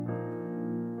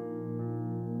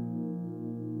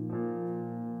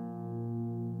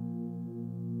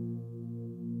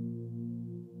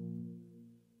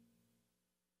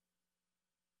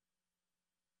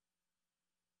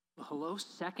Hello,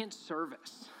 second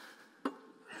service.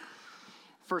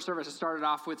 First service, I started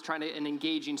off with trying to an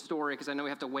engaging story because I know we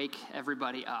have to wake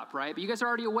everybody up, right? But you guys are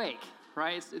already awake,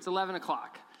 right? It's 11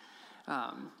 o'clock.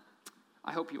 I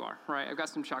hope you are, right? I've got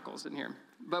some chuckles in here.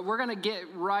 But we're going to get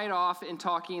right off in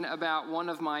talking about one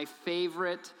of my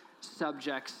favorite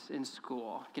subjects in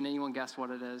school. Can anyone guess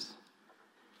what it is?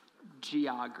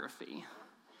 Geography.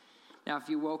 Now, if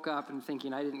you woke up and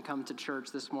thinking I didn't come to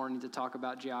church this morning to talk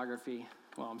about geography,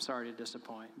 well, I'm sorry to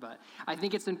disappoint, but I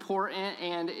think it's important,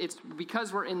 and it's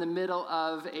because we're in the middle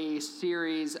of a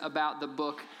series about the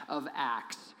book of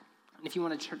Acts. And if you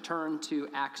want to turn to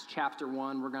Acts chapter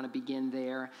 1, we're going to begin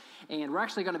there. And we're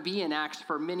actually going to be in Acts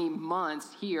for many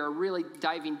months here, really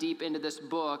diving deep into this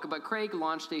book. But Craig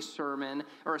launched a sermon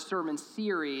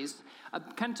series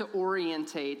kind of to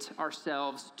orientate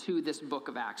ourselves to this book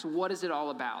of Acts. What is it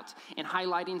all about? And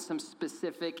highlighting some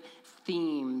specific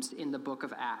themes in the book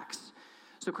of Acts.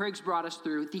 So Craig's brought us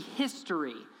through the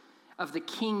history of the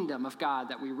kingdom of God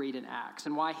that we read in Acts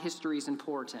and why history is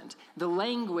important. The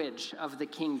language of the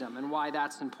kingdom and why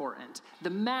that's important.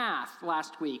 The math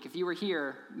last week. If you were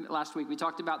here last week, we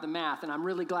talked about the math, and I'm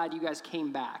really glad you guys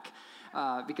came back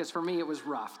because for me it was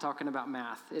rough talking about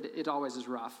math. It always is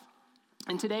rough.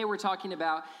 And today we're talking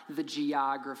about the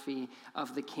geography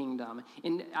of the kingdom.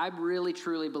 And I really,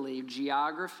 truly believe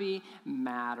geography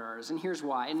matters. And here's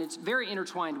why. And it's very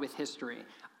intertwined with history.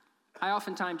 I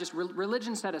oftentimes, just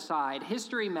religion set aside,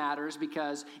 history matters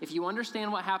because if you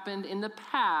understand what happened in the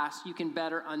past, you can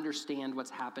better understand what's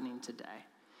happening today.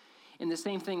 And the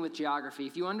same thing with geography.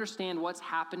 If you understand what's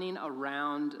happening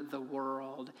around the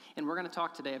world, and we're going to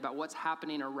talk today about what's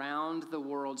happening around the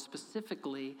world,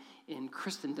 specifically in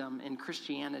Christendom and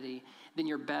Christianity, then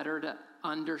you're better to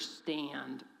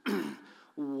understand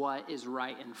what is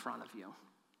right in front of you.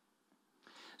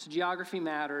 So geography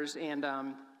matters, and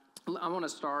I want to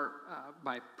start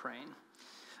by praying.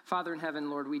 Father in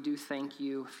heaven, Lord, we do thank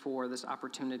you for this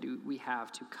opportunity we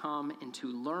have to come and to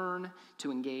learn,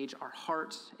 to engage our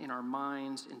hearts and our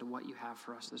minds into what you have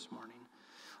for us this morning.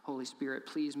 Holy Spirit,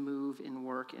 please move in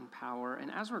work and power.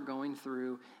 And as we're going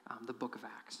through the book of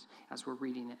Acts, as we're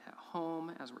reading it at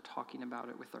home, as we're talking about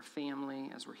it with our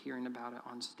family, as we're hearing about it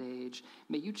on stage,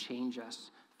 may you change us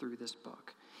through this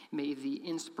book. May the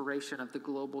inspiration of the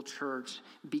global church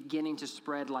beginning to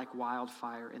spread like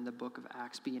wildfire in the book of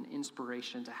Acts be an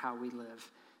inspiration to how we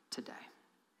live today.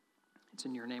 It's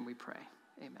in your name we pray.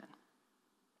 Amen.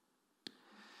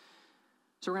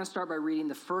 So we're going to start by reading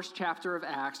the first chapter of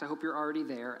Acts. I hope you're already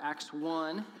there. Acts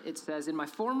 1, it says, "In my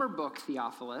former book,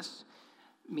 Theophilus,"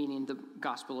 meaning the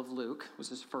Gospel of Luke was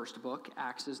his first book.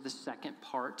 Acts is the second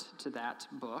part to that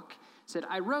book. Said,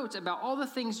 "I wrote about all the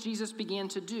things Jesus began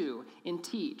to do and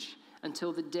teach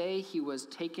until the day he was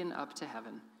taken up to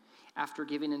heaven, after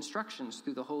giving instructions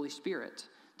through the Holy Spirit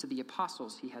to the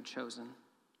apostles he had chosen.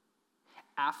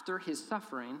 After his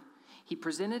suffering, he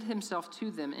presented himself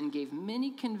to them and gave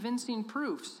many convincing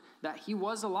proofs that he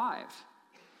was alive.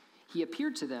 He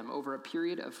appeared to them over a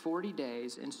period of 40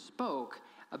 days and spoke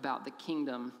about the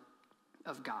kingdom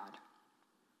of God."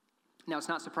 Now, it's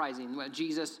not surprising when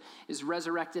Jesus is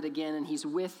resurrected again and he's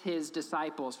with his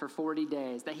disciples for 40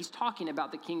 days, that he's talking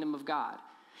about the kingdom of God.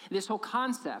 This whole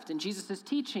concept and Jesus'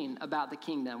 teaching about the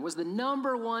kingdom was the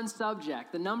number one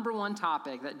subject, the number one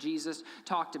topic that Jesus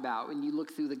talked about when you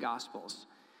look through the Gospels.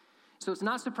 So it's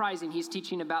not surprising he's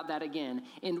teaching about that again.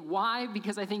 And why?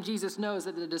 Because I think Jesus knows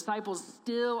that the disciples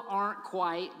still aren't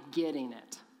quite getting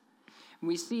it.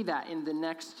 We see that in the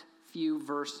next few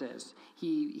verses.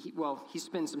 He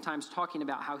spends some time talking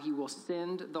about how he will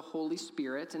send the Holy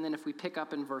Spirit. And then if we pick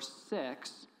up in verse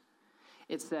 6,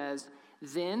 it says,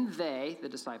 "Then they," the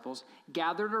disciples,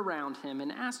 "gathered around him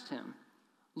and asked him,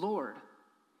 'Lord,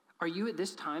 are you at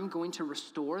this time going to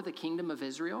restore the kingdom of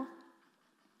Israel?'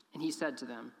 And he said to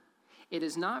them, 'It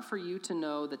is not for you to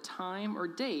know the time or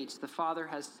dates the Father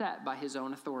has set by his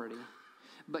own authority,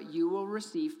 but you will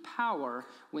receive power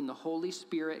when the Holy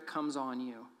Spirit comes on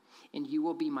you. And you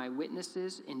will be my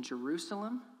witnesses in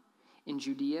Jerusalem, in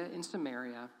Judea, in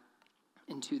Samaria,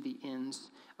 and to the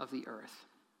ends of the earth.'"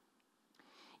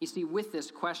 You see, with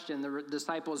this question, the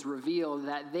disciples revealed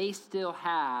that they still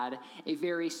had a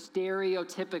very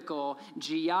stereotypical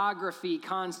geography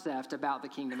concept about the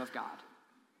kingdom of God.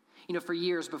 You know, for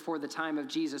years before the time of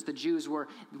Jesus, the Jews were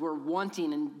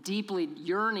wanting and deeply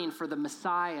yearning for the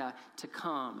Messiah to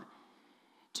come,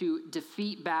 to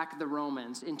defeat back the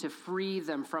Romans and to free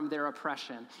them from their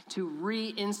oppression, to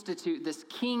reinstitute this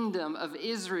kingdom of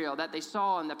Israel that they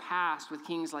saw in the past with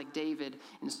kings like David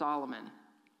and Solomon.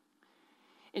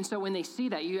 And so when they see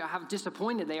that, you how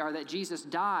disappointed they are that Jesus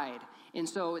died. And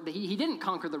so he didn't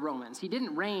conquer the Romans. He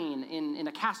didn't reign in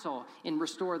a castle and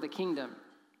restore the kingdom.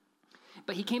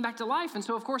 But he came back to life. And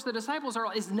so, of course, the disciples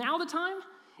are, is now the time?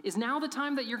 Is now the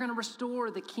time that you're going to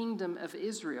restore the kingdom of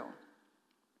Israel?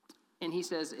 And he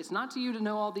says, it's not to you to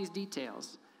know all these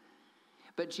details.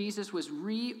 But Jesus was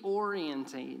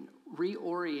reorientating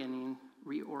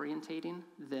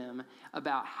them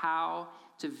about how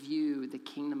to view the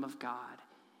kingdom of God,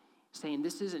 saying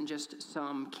this isn't just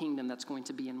some kingdom that's going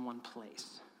to be in one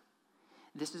place.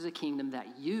 This is a kingdom that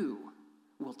you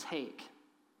will take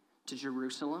to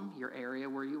Jerusalem, your area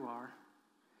where you are,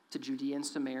 to Judea and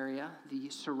Samaria, the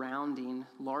surrounding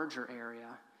larger area,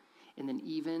 and then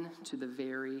even to the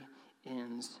very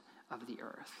ends of the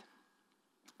earth.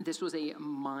 This was a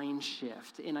mind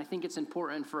shift, and I think it's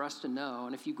important for us to know,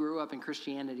 and if you grew up in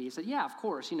Christianity, you said, yeah, of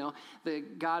course, the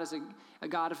God is a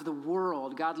God of the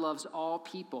world. God loves all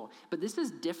people. But this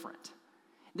is different.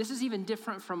 This is even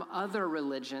different from other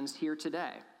religions here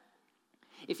today.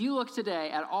 If you look today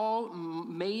at all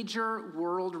major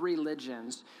world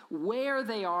religions, where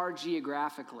they are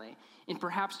geographically, and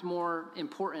perhaps more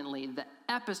importantly, the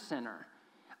epicenter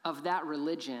of that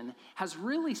religion has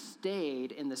really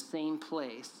stayed in the same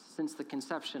place since the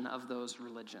conception of those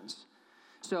religions.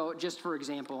 So just for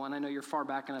example, and I know you're far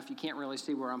back enough, you can't really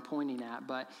see where I'm pointing at,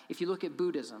 but if you look at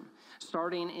Buddhism,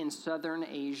 starting in Southern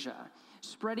Asia,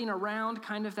 spreading around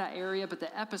kind of that area, but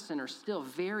the epicenter still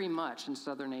very much in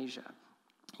Southern Asia.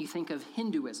 You think of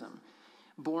Hinduism,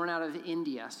 born out of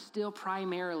India, still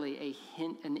primarily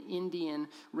an Indian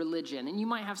religion. And you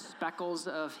might have speckles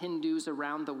of Hindus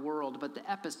around the world, but the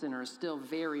epicenter is still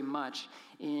very much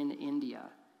in India.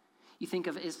 You think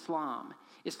of Islam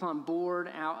born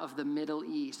out of the Middle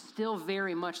East, still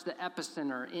very much the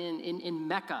epicenter in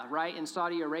Mecca, right, in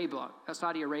Saudi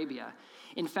Arabia.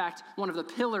 In fact, one of the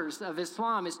pillars of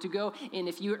Islam is to go, and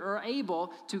if you are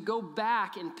able, to go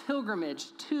back in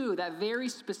pilgrimage to that very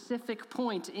specific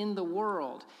point in the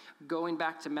world, going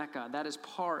back to Mecca. That is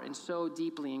part and so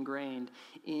deeply ingrained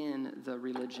in the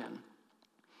religion.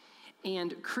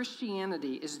 And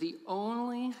Christianity is the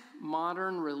only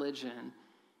modern religion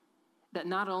that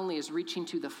not only is reaching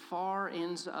to the far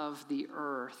ends of the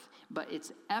earth, but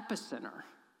its epicenter,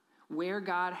 where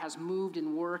God has moved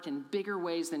and worked in bigger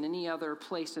ways than any other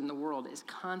place in the world, is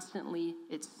constantly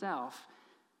itself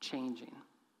changing.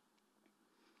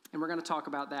 And we're going to talk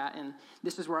about that, and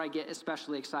this is where I get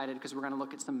especially excited because we're going to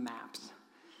look at some maps.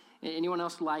 Anyone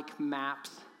else like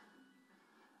maps?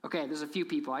 Okay, there's a few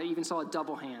people. I even saw a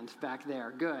double hand back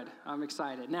there. Good, I'm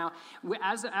excited. Now,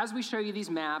 as we show you these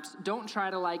maps, don't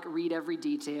try to read every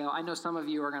detail. I know some of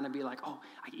you are going to be like, oh,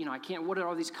 I can't, what do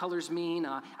all these colors mean?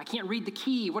 I can't read the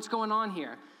key. What's going on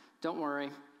here? Don't worry.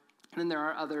 And then there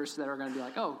are others that are going to be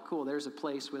like, oh, cool, there's a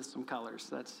place with some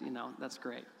colors. That's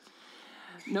great.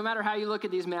 No matter how you look at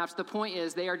these maps, the point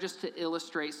is they are just to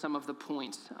illustrate some of the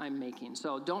points I'm making.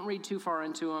 So don't read too far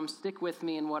into them. Stick with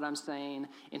me in what I'm saying,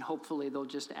 and hopefully they'll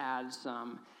just add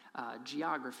some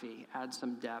geography, add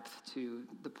some depth to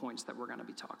the points that we're going to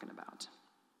be talking about.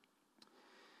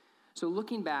 So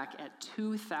looking back at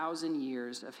 2,000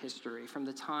 years of history from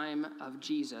the time of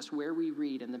Jesus, where we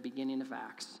read in the beginning of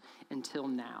Acts, until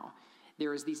now,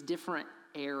 there is these different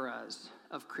eras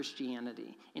of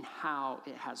Christianity and how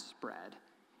it has spread.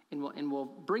 And we'll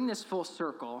bring this full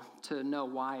circle to know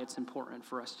why it's important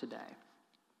for us today.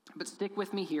 But stick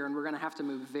with me here, and we're going to have to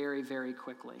move very, very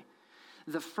quickly.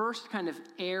 The first kind of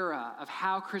era of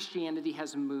how Christianity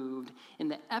has moved in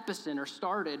the epicenter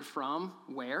started from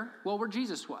where? Well, where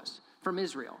Jesus was, from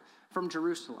Israel, from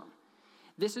Jerusalem.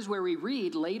 This is where we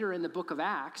read later in the book of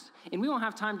Acts, and we won't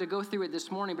have time to go through it this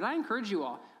morning, but I encourage you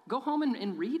all, go home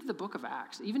and read the book of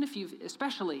Acts,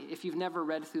 especially if you've never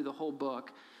read through the whole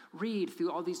book. Read through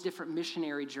all these different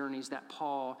missionary journeys that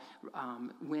Paul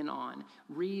went on.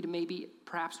 Read maybe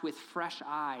perhaps with fresh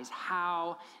eyes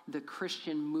how the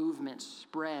Christian movement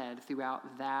spread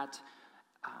throughout that,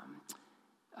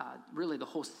 really the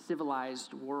whole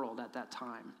civilized world at that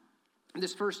time.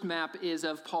 This first map is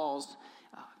of Paul's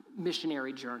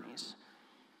missionary journeys.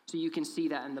 So you can see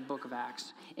that in the book of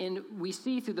Acts. And we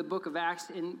see through the book of Acts,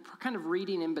 in kind of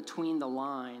reading in between the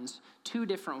lines, two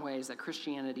different ways that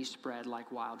Christianity spread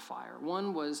like wildfire.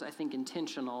 One was, I think,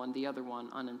 intentional, and the other one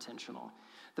unintentional.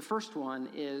 The first one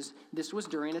is, this was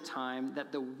during a time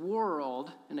that the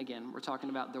world, and again, we're talking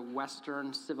about the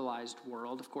Western civilized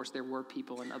world. Of course, there were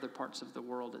people in other parts of the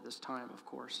world at this time, of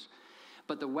course.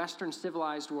 But the Western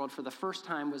civilized world, for the first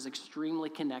time, was extremely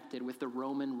connected with the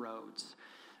Roman roads.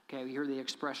 Okay, we hear the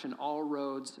expression, all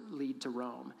roads lead to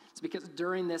Rome. It's because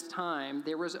during this time,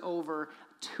 there was over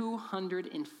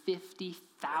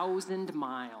 250,000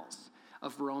 miles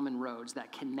of Roman roads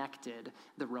that connected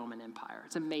the Roman Empire.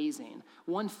 It's amazing.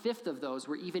 1/5 of those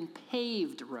were even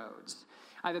paved roads.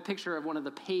 I have a picture of one of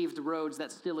the paved roads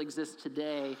that still exists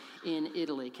today in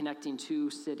Italy, connecting two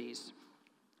cities.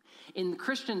 And the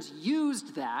Christians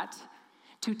used that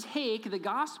to take the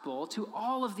gospel to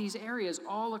all of these areas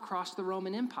all across the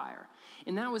Roman Empire.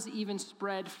 And that was even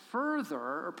spread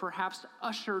further, or perhaps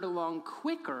ushered along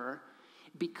quicker,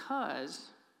 because,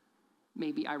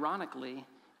 maybe ironically,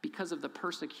 because of the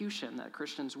persecution that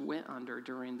Christians went under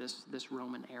during this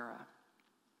Roman era.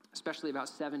 Especially about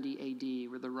 70 AD,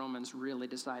 where the Romans really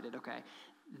decided, okay,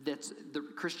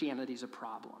 Christianity is a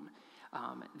problem.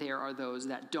 There are those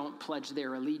that don't pledge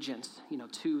their allegiance,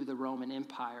 to the Roman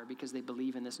Empire because they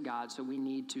believe in this God, so we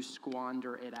need to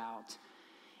squander it out.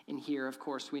 And here, of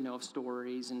course, we know of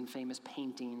stories and famous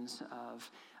paintings of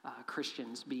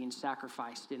Christians being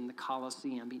sacrificed in the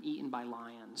Colosseum, being eaten by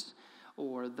lions,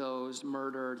 or those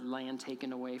murdered, land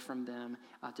taken away from them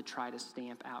to try to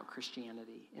stamp out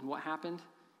Christianity. And what happened?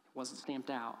 It wasn't stamped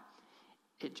out.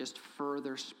 It just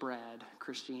further spread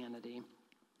Christianity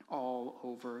all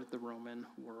over the Roman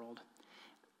world.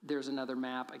 There's another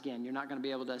map. Again, you're not going to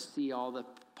be able to see all the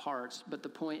parts, but the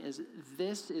point is,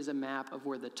 this is a map of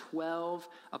where the 12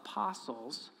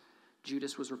 apostles,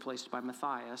 Judas was replaced by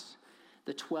Matthias,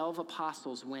 the 12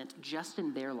 apostles went just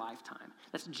in their lifetime.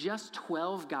 That's just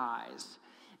 12 guys,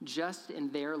 just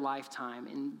in their lifetime,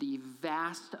 in the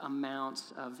vast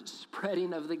amounts of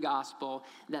spreading of the gospel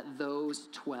that those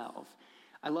 12.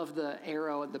 I love the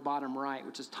arrow at the bottom right,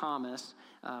 which is Thomas,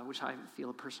 which I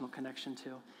feel a personal connection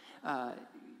to,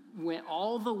 went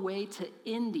all the way to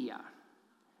India,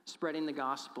 spreading the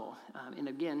gospel. And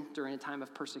again, during a time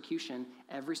of persecution,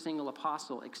 every single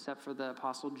apostle, except for the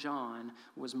apostle John,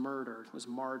 was martyred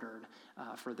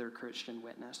for their Christian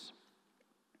witness.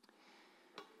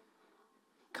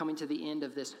 Coming to the end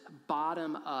of this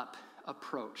bottom-up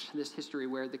approach, this history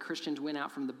where the Christians went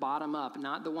out from the bottom up,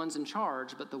 not the ones in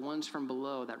charge, but the ones from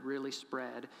below that really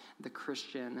spread the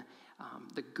Christian,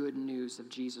 the good news of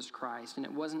Jesus Christ. And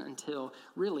it wasn't until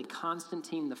really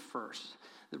Constantine I,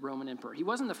 the Roman emperor. He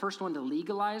wasn't the first one to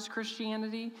legalize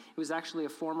Christianity. It was actually a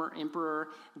former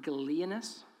emperor,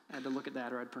 Gallienus. I had to look at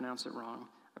that or I'd pronounce it wrong.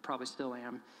 I probably still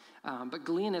am. But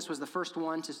Gallienus was the first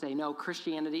one to say, no,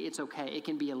 Christianity, it's okay. It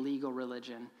can be a legal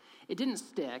religion. It didn't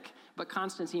stick, but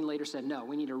Constantine later said, no,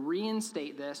 we need to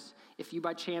reinstate this. If you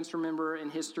by chance remember in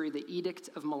history the Edict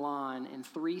of Milan in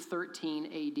 313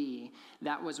 AD,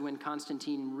 that was when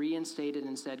Constantine reinstated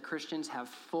and said Christians have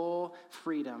full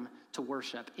freedom to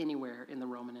worship anywhere in the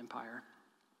Roman Empire.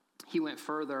 He went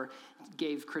further,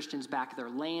 gave Christians back their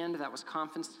land that was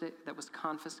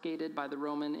confiscated by the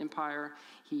Roman Empire.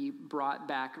 He brought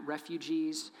back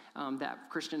refugees that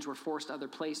Christians were forced to other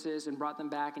places and brought them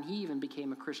back, and he even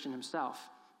became a Christian himself.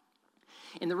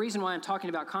 And the reason why I'm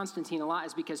talking about Constantine a lot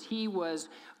is because he was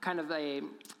kind of the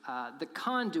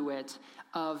conduit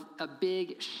of a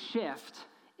big shift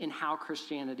in how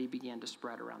Christianity began to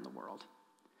spread around the world.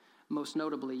 Most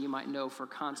notably, you might know for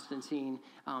Constantine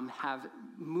have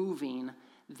moving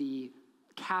the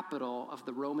capital of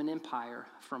the Roman Empire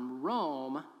from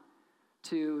Rome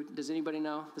to, does anybody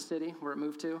know the city where it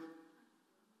moved to?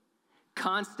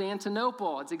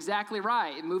 Constantinople. It's exactly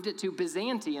right. It moved it to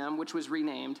Byzantium, which was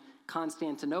renamed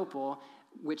Constantinople,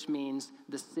 which means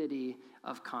the city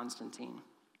of Constantine.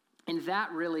 And that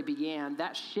really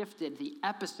that shifted the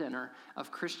epicenter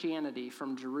of Christianity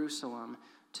from Jerusalem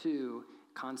to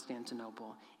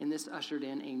Constantinople. And this ushered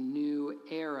in a new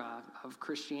era of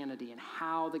Christianity and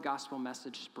how the gospel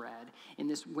message spread. And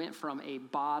this went from a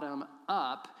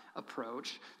bottom-up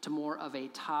approach to more of a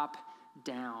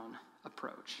top-down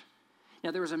approach. Now,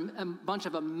 there was a bunch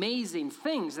of amazing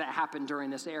things that happened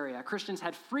during this area. Christians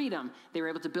had freedom. They were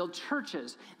able to build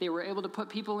churches. They were able to put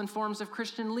people in forms of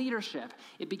Christian leadership.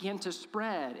 It began to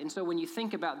spread. And so when you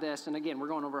think about this, and again, we're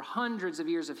going over hundreds of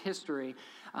years of history,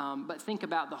 but think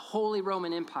about the Holy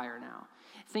Roman Empire now.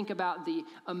 Think about the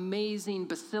amazing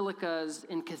basilicas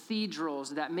and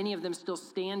cathedrals that many of them still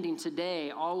standing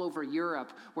today all over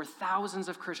Europe, where thousands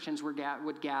of Christians would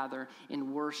gather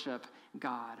and worship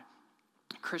God.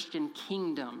 Christian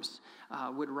kingdoms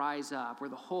would rise up, where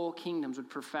the whole kingdoms would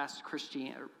profess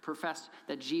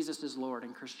that Jesus is Lord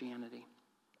in Christianity.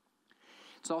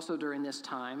 It's also during this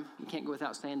time, you can't go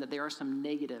without saying that there are some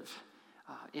negative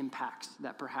impacts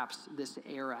that perhaps this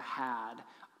era had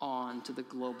on to the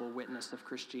global witness of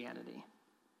Christianity.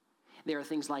 There are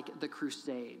things like the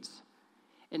Crusades.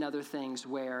 and other things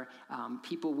where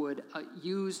people would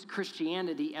use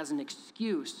Christianity as an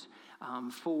excuse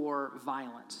for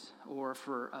violence or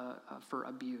for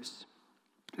abuse.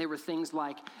 There were things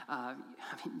like,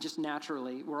 just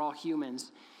naturally, we're all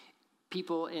humans.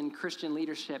 People in Christian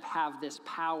leadership have this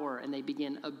power and they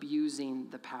begin abusing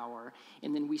the power.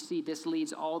 And then we see this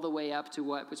leads all the way up to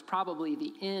what was probably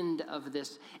the end of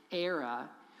this era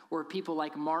where people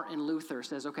like Martin Luther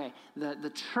says, okay,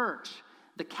 the church,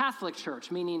 the Catholic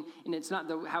Church, meaning, and it's not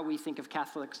how we think of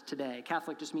Catholics today.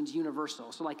 Catholic just means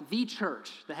universal. So like the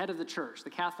church, the head of the church, the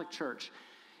Catholic Church,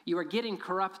 you are getting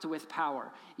corrupt with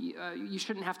power. You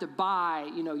shouldn't have to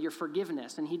buy, your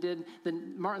forgiveness. And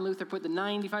Martin Luther put the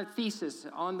 95 Theses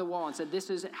on the wall and said,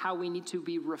 this is how we need to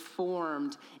be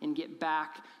reformed and get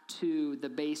back to the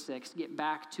basics, get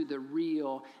back to the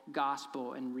real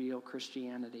gospel and real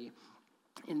Christianity.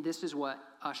 And this is what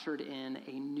ushered in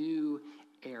a new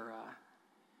era,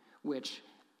 which,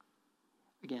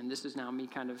 again, this is now me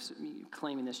kind of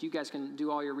claiming this. You guys can do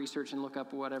all your research and look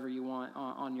up whatever you want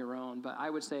on your own. But I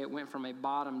would say it went from a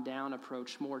bottom-down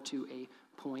approach more to a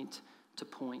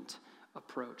point-to-point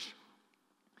approach.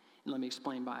 And let me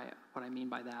explain what I mean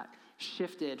by that.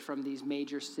 Shifted from these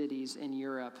major cities in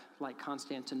Europe like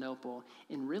Constantinople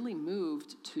and really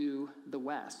moved to the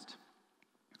West.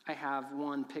 I have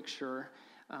one picture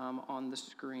on the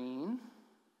screen.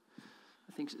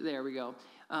 I think, there we go.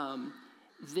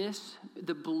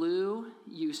 The blue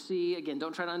you see, again,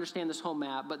 don't try to understand this whole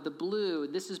map, but the blue,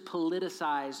 this is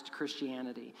politicized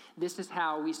Christianity. This is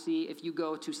how we see if you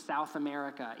go to South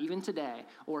America, even today,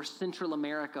 or Central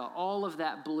America, all of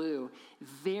that blue,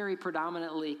 very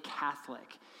predominantly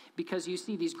Catholic. Because you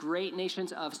see these great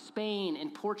nations of Spain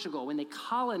and Portugal, when they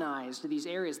colonized these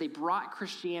areas, they brought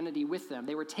Christianity with them.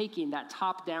 They were taking that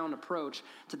top-down approach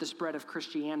to the spread of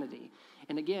Christianity.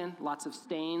 And again, lots of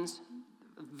stains,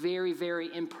 very,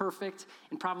 very imperfect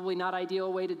and probably not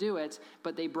ideal way to do it,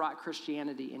 but they brought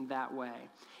Christianity in that way.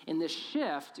 And this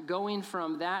shift, going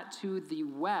from that to the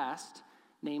West,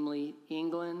 namely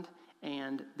England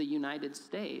and the United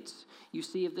States, you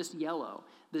see of this yellow.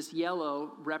 This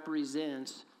yellow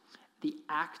represents the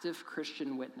active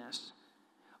Christian witness,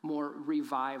 more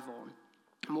revival,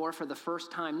 more for the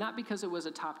first time, not because it was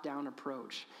a top-down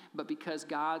approach, but because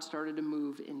God started to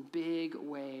move in big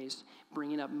ways,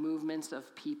 bringing up movements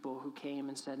of people who came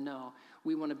and said, no,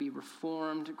 we want to be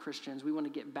reformed Christians. We want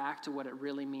to get back to what it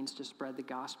really means to spread the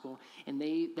gospel. And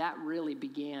that really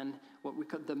began what we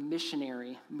call the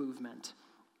missionary movement.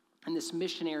 And this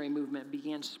missionary movement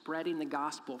began spreading the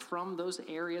gospel from those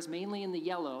areas, mainly in the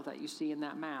yellow that you see in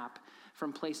that map,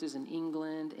 from places in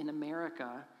England, in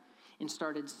America, and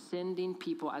started sending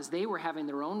people, as they were having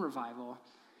their own revival,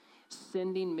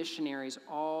 sending missionaries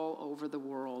all over the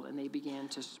world, and they began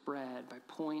to spread by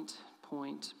point,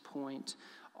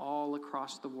 all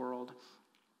across the world.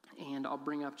 And I'll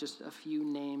bring up just a few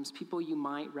names, people you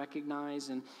might recognize,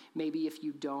 and maybe if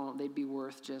you don't, they'd be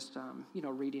worth just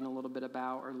reading a little bit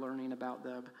about or learning about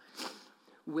them.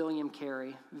 William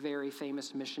Carey, very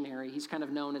famous missionary. He's kind of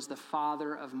known as the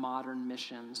father of modern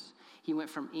missions. He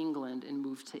went from England and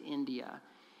moved to India.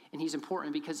 And he's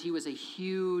important because he was a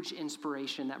huge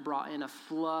inspiration that brought in a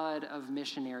flood of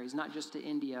missionaries, not just to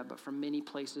India, but from many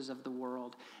places of the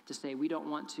world, to say we don't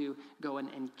want to go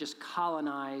and just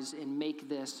colonize and make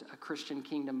this a Christian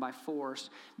kingdom by force,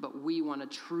 but we want to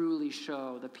truly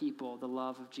show the people the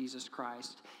love of Jesus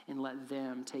Christ and let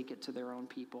them take it to their own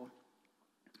people.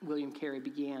 William Carey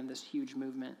began this huge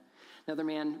movement. Another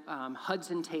man,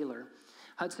 Hudson Taylor.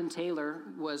 Hudson Taylor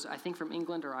was, I think, from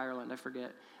England or Ireland, I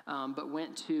forget, but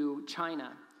went to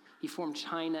China. He formed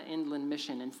China Inland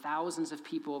Mission, and thousands of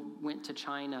people went to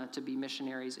China to be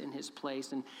missionaries in his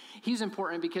place. And he's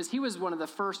important because he was one of the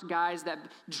first guys that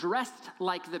dressed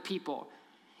like the people.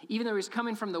 Even though he was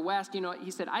coming from the West,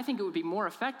 he said, I think it would be more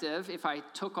effective if I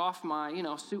took off my,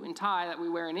 suit and tie that we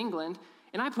wear in England,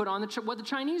 and I put on what the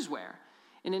Chinese wear.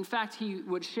 And in fact, he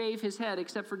would shave his head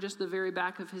except for just the very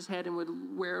back of his head and would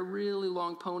wear a really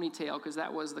long ponytail because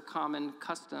that was the common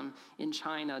custom in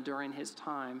China during his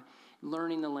time,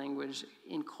 learning the language,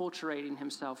 enculturating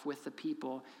himself with the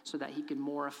people so that he could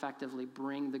more effectively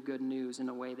bring the good news in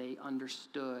a way they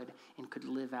understood and could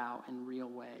live out in real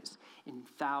ways. And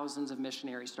thousands of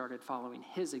missionaries started following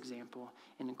his example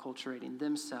and enculturating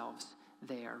themselves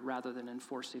there rather than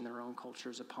enforcing their own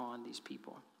cultures upon these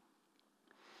people.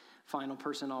 Final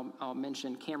person I'll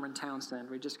mention, Cameron Townsend.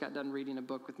 We just got done reading a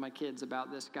book with my kids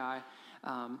about this guy.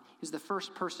 He's the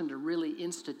first person to really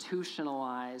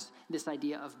institutionalize this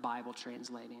idea of Bible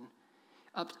translating.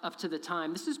 up to the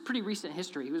time. This is pretty recent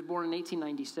history. He was born in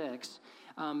 1896.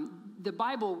 The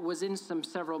Bible was in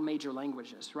several major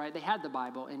languages, right? They had the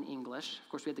Bible in English. Of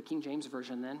course, we had the King James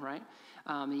Version then, right?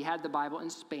 He had the Bible in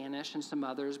Spanish and some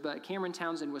others, but Cameron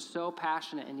Townsend was so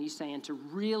passionate, and he's saying to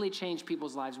really change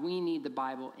people's lives, we need the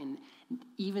Bible in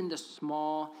even the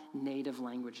small native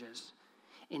languages.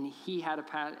 And he had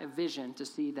a vision to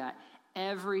see that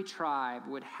every tribe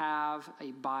would have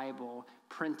a Bible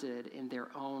printed in their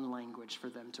own language for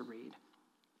them to read.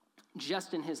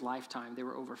 Just in his lifetime, there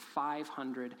were over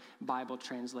 500 Bible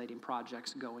translating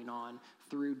projects going on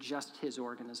through just his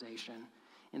organization.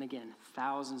 And again,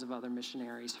 thousands of other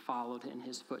missionaries followed in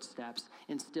his footsteps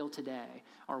and still today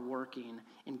are working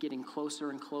and getting closer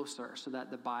and closer so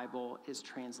that the Bible is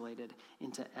translated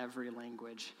into every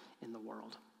language in the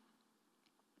world.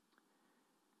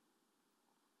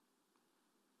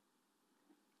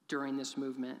 During this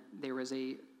movement, there was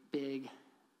a big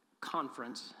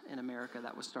conference in America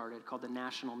that was started called the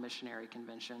National Missionary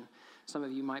Convention. Some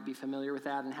of you might be familiar with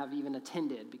that and have even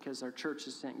attended because our church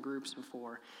has sent groups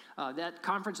before. That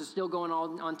conference is still going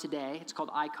on today. It's called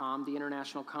ICOM, the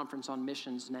International Conference on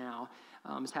Missions now.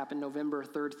 It's happened November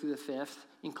 3rd through the 5th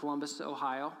in Columbus,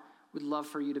 Ohio. We'd love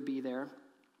for you to be there.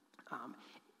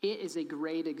 It is a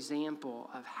great example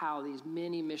of how these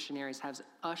many missionaries have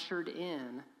ushered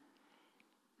in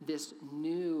this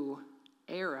new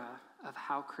era of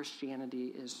how Christianity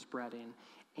is spreading.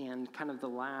 And kind of the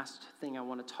last thing I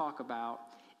want to talk about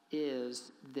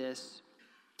is this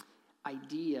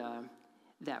idea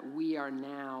that we are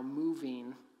now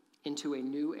moving into a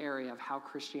new area of how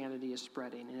Christianity is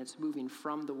spreading. And it's moving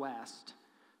from the West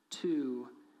to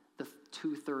the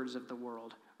 2/3 of the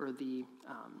world, or a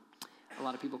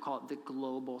lot of people call it the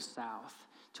global South,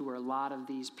 to where a lot of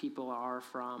these people are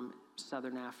from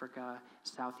Southern Africa,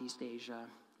 Southeast Asia,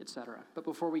 etc. But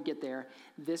before we get there,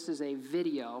 this is a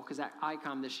video, because at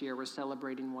ICOM this year, we're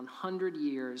celebrating 100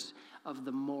 years of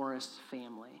the Morris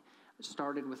family. It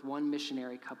started with one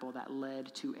missionary couple that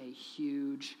led to a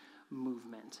huge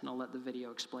movement. And I'll let the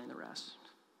video explain the rest.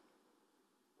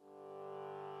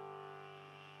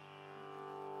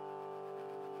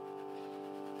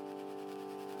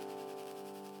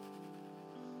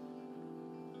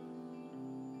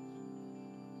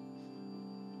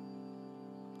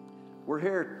 We're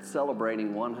here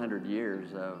celebrating 100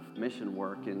 years of mission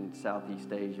work in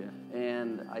Southeast Asia.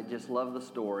 And I just love the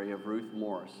story of Ruth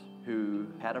Morris, who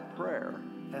had a prayer.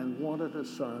 And wanted a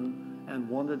son and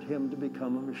wanted him to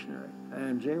become a missionary.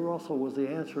 And J. Russell was the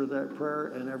answer to that prayer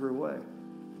in every way.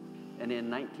 And in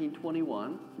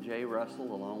 1921, J.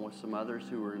 Russell, along with some others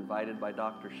who were invited by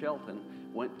Dr. Shelton,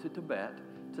 went to Tibet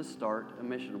to start a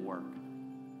mission work.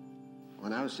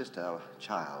 When I was just a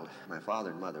child, my father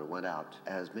and mother went out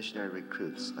as missionary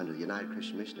recruits under the United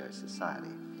Christian Missionary Society.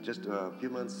 Just a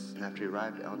few months after he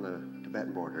arrived on the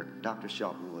Tibetan border, Dr.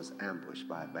 Shelton was ambushed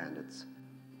by bandits.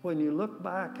 When you look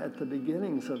back at the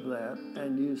beginnings of that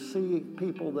and you see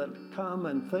people that come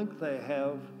and think they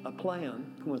have a plan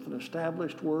with an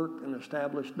established work, an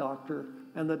established doctor,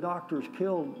 and the doctor's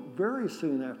killed very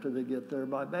soon after they get there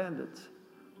by bandits.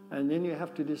 And then you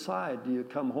have to decide, do you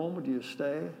come home or do you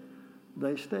stay?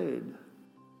 They stayed.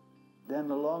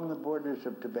 Then along the borders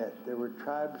of Tibet, there were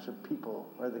tribes of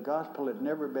people where the gospel had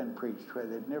never been preached, where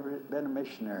there'd never been a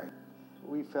missionary.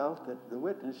 We felt that the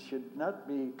witness should not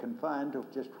be confined to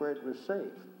just where it was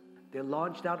safe. They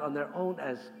launched out on their own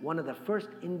as one of the first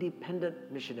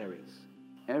independent missionaries.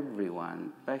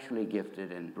 Everyone specially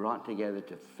gifted and brought together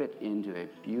to fit into a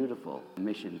beautiful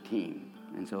mission team.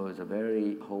 And so it was a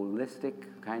very holistic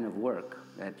kind of work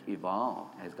that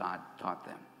evolved as God taught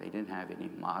them. They didn't have any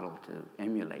model to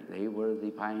emulate. They were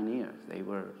the pioneers. They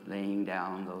were laying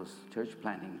down those church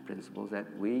planting principles that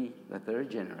we, the third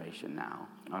generation now,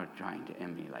 are trying to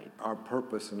emulate. Our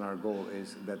purpose and our goal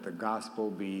is that the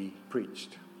gospel be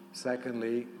preached.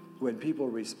 Secondly, when people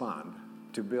respond,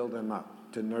 to build them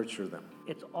up, to nurture them.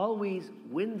 It's always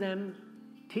win them,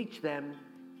 teach them,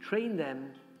 train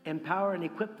them, empower and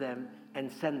equip them, and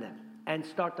send them, and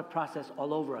start the process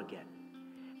all over again.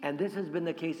 And this has been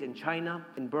the case in China,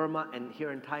 in Burma, and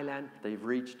here in Thailand. They've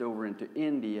reached over into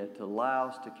India, to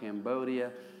Laos, to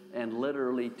Cambodia, and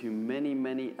literally to many,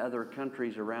 many other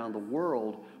countries around the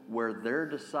world where their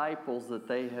disciples that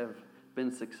they have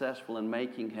been successful in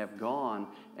making have gone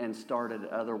and started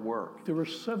other work. There were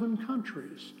 7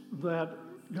 countries that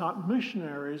got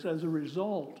missionaries as a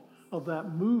result of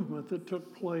that movement that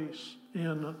took place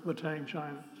in Batang,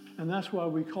 China. And that's why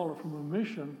we call it from a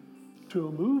mission to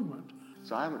a movement.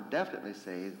 So I would definitely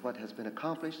say what has been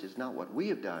accomplished is not what we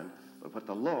have done, but what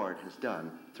the Lord has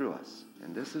done through us.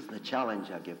 And this is the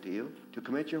challenge I give to you, to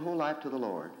commit your whole life to the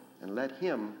Lord and let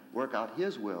him work out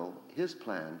his will, his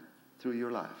plan through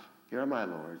your life. Here am I,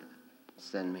 Lord.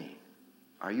 Send me.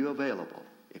 Are you available?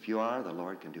 If you are, the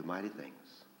Lord can do mighty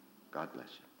things. God bless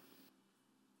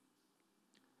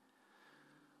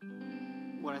you.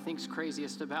 What I think is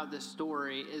craziest about this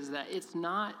story is that it's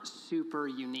not super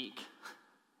unique.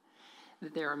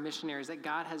 That there are missionaries that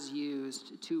God has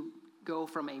used to go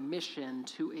from a mission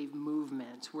to a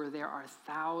movement where there are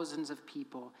thousands of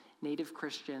people, native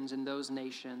Christians in those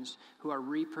nations, who are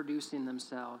reproducing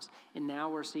themselves. And now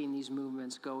we're seeing these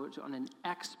movements go on an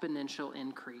exponential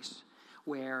increase,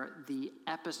 where the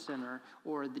epicenter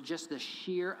or just the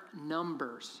sheer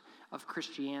numbers of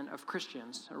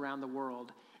Christians around the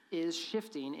world is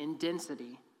shifting in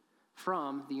density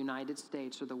from the United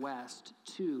States or the West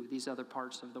to these other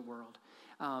parts of the world.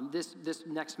 This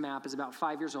next map is about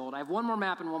 5 years old. I have one more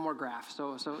map and one more graph,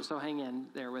 so hang in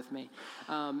there with me.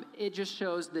 It just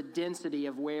shows the density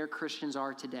of where Christians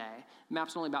are today. The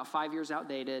map's only about 5 years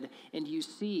outdated, and you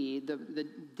see the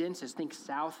densest. Think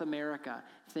South America,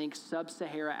 think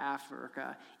Sub-Saharan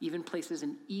Africa, even places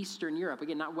in Eastern Europe.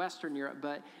 Again, not Western Europe,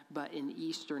 but in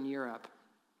Eastern Europe.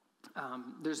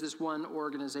 There's this one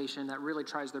organization that really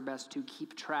tries their best to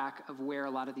keep track of where a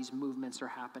lot of these movements are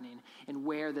happening and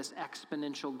where this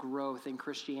exponential growth in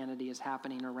Christianity is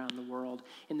happening around the world.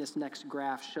 And this next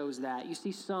graph shows that. You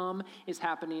see some is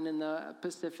happening in the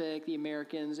Pacific, the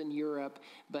Americans, and Europe,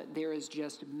 but there is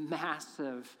just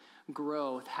massive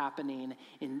growth happening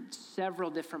in several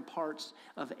different parts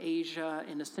of Asia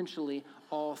and essentially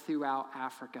all throughout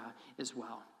Africa as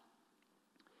well.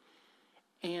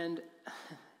 And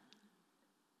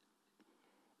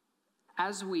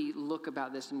as we look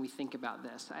about this and we think about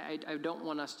this, I don't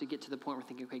want us to get to the point where we're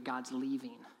thinking, okay, God's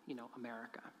leaving,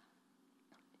 America.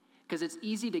 Because it's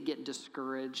easy to get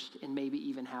discouraged and maybe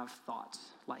even have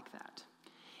thoughts like that.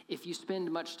 If you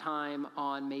spend much time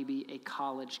on maybe a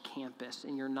college campus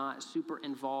and you're not super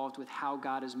involved with how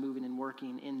God is moving and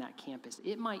working in that campus,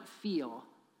 it might feel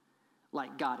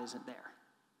like God isn't there.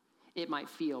 It might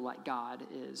feel like God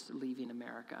is leaving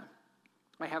America.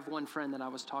 I have one friend that I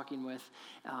was talking with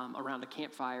around a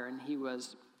campfire, and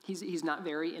he's not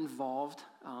very involved.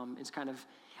 It's kind of,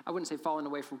 I wouldn't say falling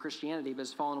away from Christianity, but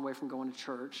it's fallen away from going to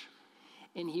church.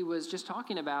 And he was just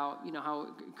talking about, how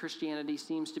Christianity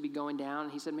seems to be going down.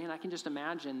 And he said, man, I can just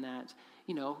imagine that,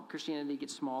 Christianity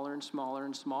gets smaller and smaller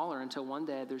and smaller until one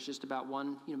day there's just about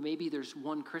one, maybe there's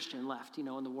one Christian left, in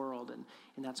the world,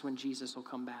 and that's when Jesus will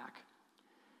come back.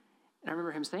 And I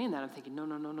remember him saying that. I'm thinking,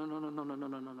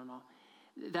 no.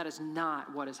 That is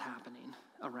not what is happening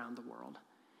around the world.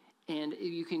 And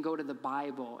you can go to the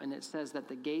Bible, and it says that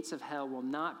the gates of hell will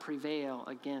not prevail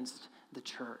against the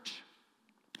church.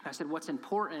 I said, what's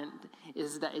important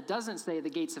is that it doesn't say the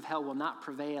gates of hell will not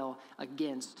prevail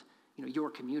against, your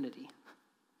community.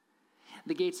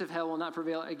 The gates of hell will not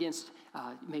prevail against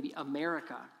maybe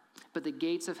America, but the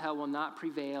gates of hell will not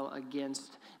prevail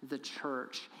against the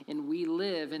church. And we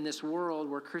live in this world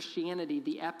where Christianity,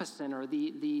 the epicenter,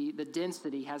 the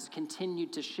density has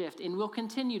continued to shift and will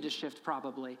continue to shift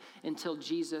probably until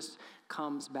Jesus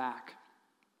comes back.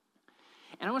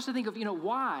 And I want us to think of,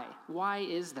 why? Why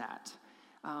is that?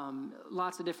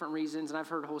 Lots of different reasons, and I've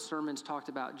heard whole sermons talked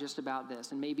about just about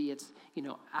this. And maybe it's,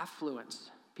 affluence.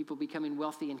 People becoming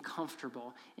wealthy and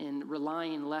comfortable and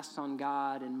relying less on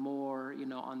God and more,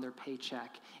 on their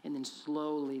paycheck, and then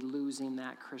slowly losing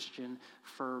that Christian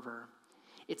fervor.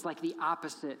 It's like the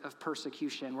opposite of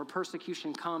persecution, where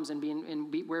persecution comes and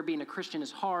where being a Christian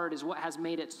is hard is what has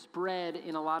made it spread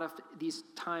in a lot of these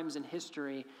times in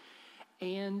history.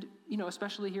 And,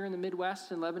 especially here in the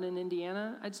Midwest in Lebanon,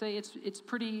 Indiana, I'd say it's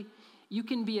pretty, you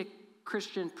can be a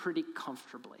Christian pretty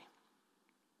comfortably.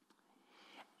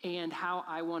 And how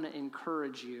I want to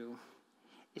encourage you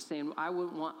is saying I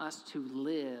would want us to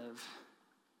live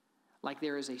like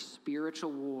there is a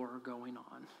spiritual war going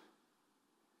on.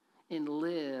 And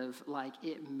live like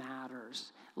it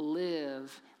matters.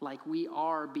 Live like we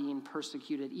are being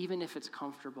persecuted, even if it's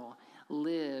comfortable.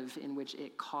 Live in which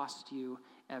it costs you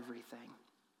everything.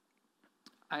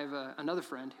 I have another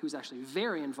friend who's actually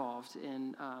very involved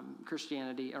in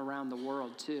Christianity around the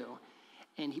world too.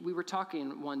 And we were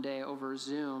talking one day over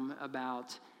Zoom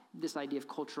about this idea of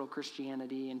cultural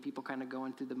Christianity and people kind of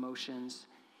going through the motions.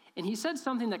 And he said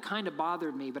something that kind of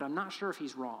bothered me, but I'm not sure if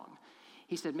he's wrong.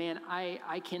 He said, man,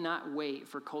 I cannot wait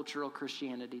for cultural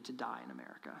Christianity to die in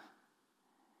America.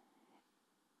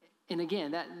 And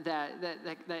again,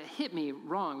 that hit me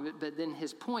wrong, but then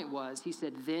his point was, he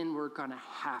said, then we're going to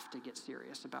have to get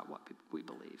serious about what we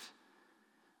believe.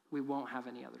 We won't have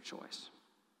any other choice.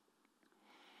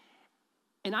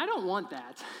 And I don't want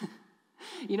that.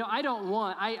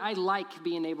 I like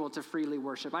being able to freely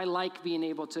worship. I like being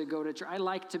able to go to church. I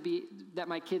like that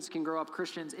my kids can grow up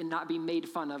Christians and not be made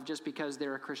fun of just because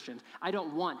they're a Christian. I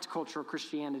don't want cultural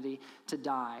Christianity to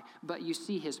die. But you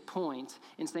see his point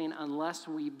in saying unless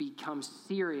we become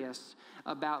serious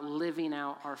about living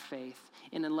out our faith,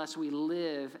 and unless we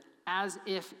live as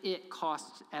if it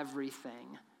costs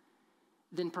everything,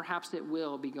 then perhaps it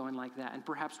will be going like that. And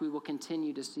perhaps we will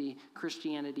continue to see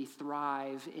Christianity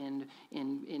thrive and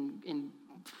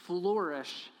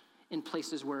flourish in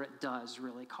places where it does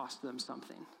really cost them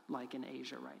something, like in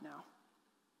Asia right now.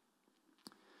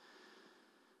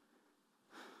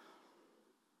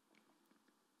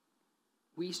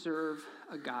 We serve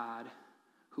a God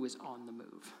who is on the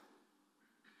move.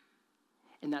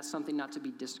 And that's something not to be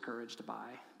discouraged by,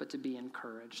 but to be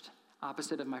encouraged.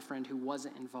 Opposite of my friend who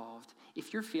wasn't involved.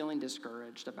 If you're feeling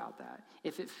discouraged about that,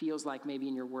 if it feels like maybe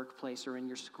in your workplace or in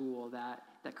your school that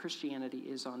Christianity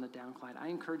is on the downcline, I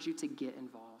encourage you to get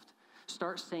involved.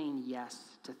 Start saying yes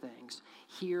to things.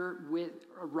 Here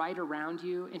right around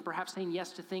you, and perhaps saying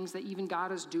yes to things that even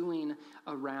God is doing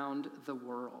around the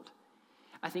world.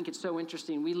 I think it's so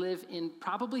interesting. We live in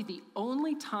probably the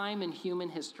only time in human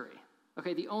history,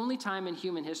 the only time in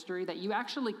human history that you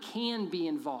actually can be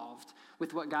involved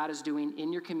with what God is doing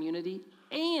in your community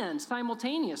and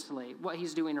simultaneously what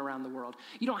he's doing around the world.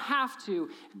 You don't have to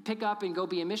pick up and go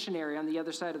be a missionary on the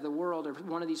other side of the world or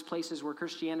one of these places where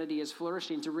Christianity is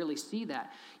flourishing to really see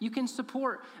that. You can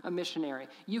support a missionary.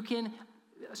 You can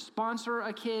sponsor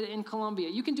a kid in Colombia.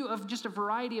 You can do just a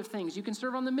variety of things. You can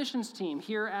serve on the missions team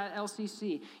here at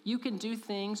LCC. You can do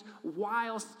things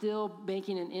while still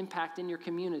making an impact in your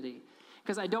community.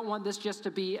 Because I don't want this just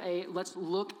to be let's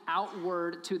look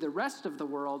outward to the rest of the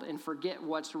world and forget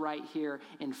what's right here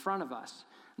in front of us.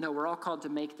 No, we're all called to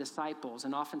make disciples,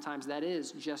 and oftentimes that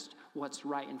is just what's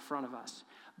right in front of us.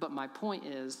 But my point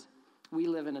is, we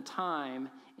live in a time,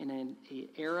 in an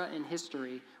era in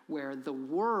history, where the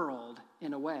world,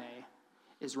 in a way,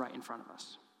 is right in front of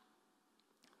us.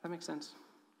 That makes sense?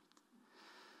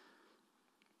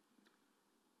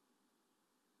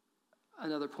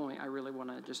 Another point I really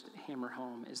want to just hammer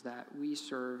home is that we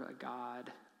serve a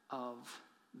God of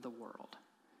the world.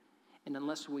 And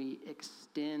unless we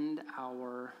extend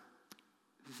our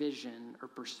vision or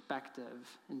perspective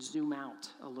and zoom out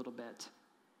a little bit,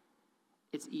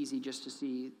 it's easy just to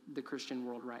see the Christian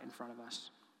world right in front of us.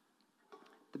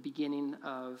 The beginning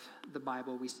of the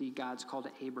Bible, we see God's call to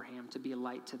Abraham to be a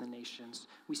light to the nations.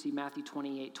 We see Matthew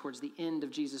 28 towards the end of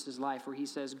Jesus' life where he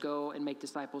says, go and make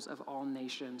disciples of all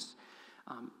nations.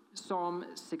 Psalm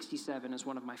 67 is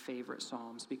one of my favorite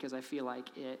psalms because I feel like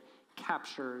it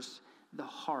captures the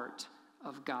heart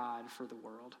of God for the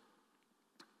world.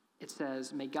 It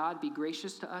says, may God be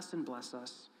gracious to us and bless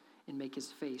us and make his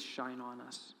face shine on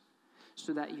us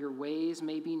so that your ways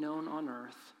may be known on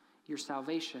earth, your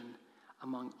salvation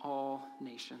among all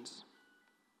nations.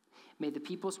 May the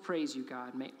peoples praise you,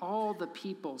 God. May all the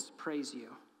peoples praise you.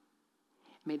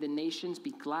 May the nations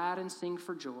be glad and sing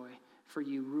for joy, for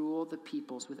you rule the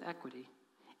peoples with equity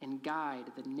and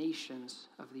guide the nations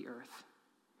of the earth.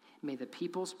 May the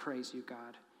peoples praise you,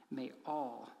 God. May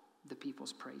all the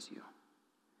peoples praise you.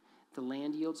 The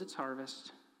land yields its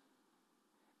harvest.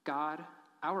 God,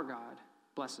 our God,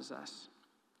 blesses us.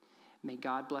 May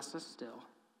God bless us still,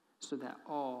 so that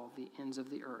all the ends of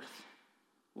the earth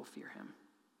will fear him.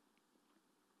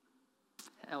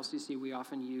 At LCC, we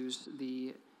often use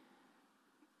the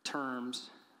terms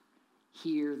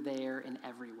here, there, and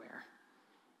everywhere.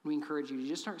 We encourage you to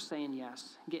just start saying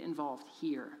yes. Get involved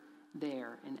here,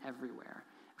 there, and everywhere.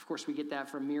 Of course, we get that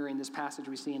from mirroring this passage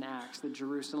we see in Acts, the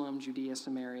Jerusalem, Judea,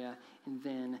 Samaria, and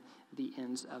then the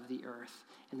ends of the earth.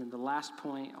 And then the last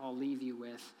point I'll leave you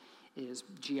with is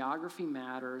geography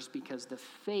matters because the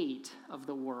fate of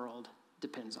the world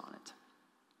depends on it.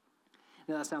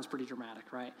 Now that sounds pretty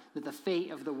dramatic, right? That the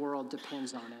fate of the world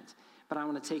depends on it. But I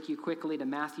want to take you quickly to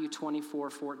Matthew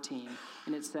 24:14.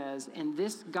 And it says, and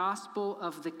this gospel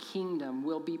of the kingdom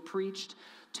will be preached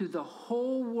to the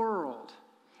whole world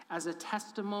as a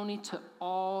testimony to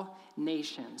all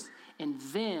nations. And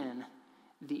then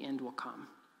the end will come.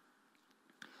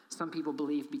 Some people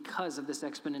believe because of this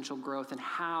exponential growth and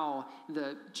how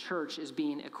the church is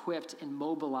being equipped and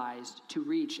mobilized to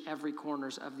reach every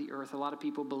corners of the earth, a lot of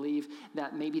people believe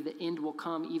that maybe the end will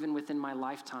come even within my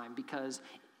lifetime because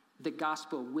the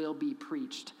gospel will be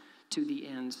preached to the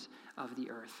ends of the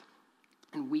earth.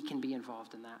 And we can be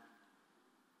involved in that.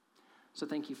 So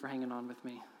thank you for hanging on with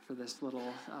me for this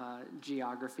little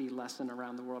geography lesson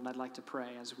around the world. And I'd like to pray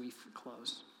as we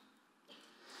close.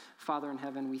 Father in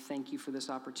heaven, we thank you for this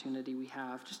opportunity we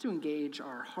have just to engage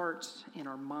our hearts and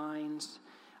our minds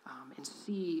and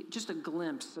see just a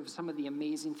glimpse of some of the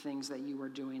amazing things that you are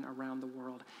doing around the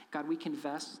world. God, we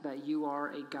confess that you are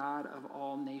a God of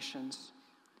all nations.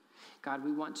 God,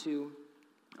 we want to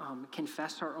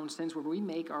confess our own sins where we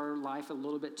make our life a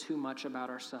little bit too much about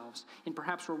ourselves, and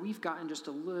perhaps where we've gotten just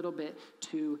a little bit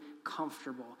too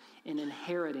comfortable in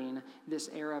inheriting this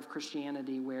era of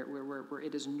Christianity where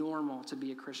it is normal to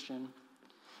be a Christian.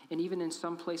 And even in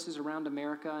some places around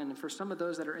America, and for some of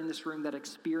those that are in this room that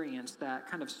experience that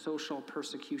kind of social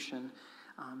persecution,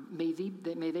 may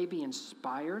they be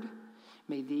inspired,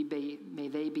 may they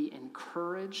be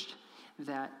encouraged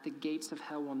that the gates of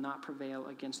hell will not prevail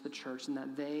against the church, and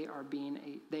that they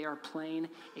are playing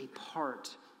a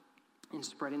part in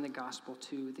spreading the gospel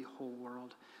to the whole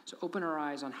world. So open our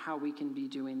eyes on how we can be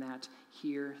doing that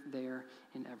here, there,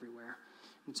 and everywhere.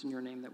 It's in your name that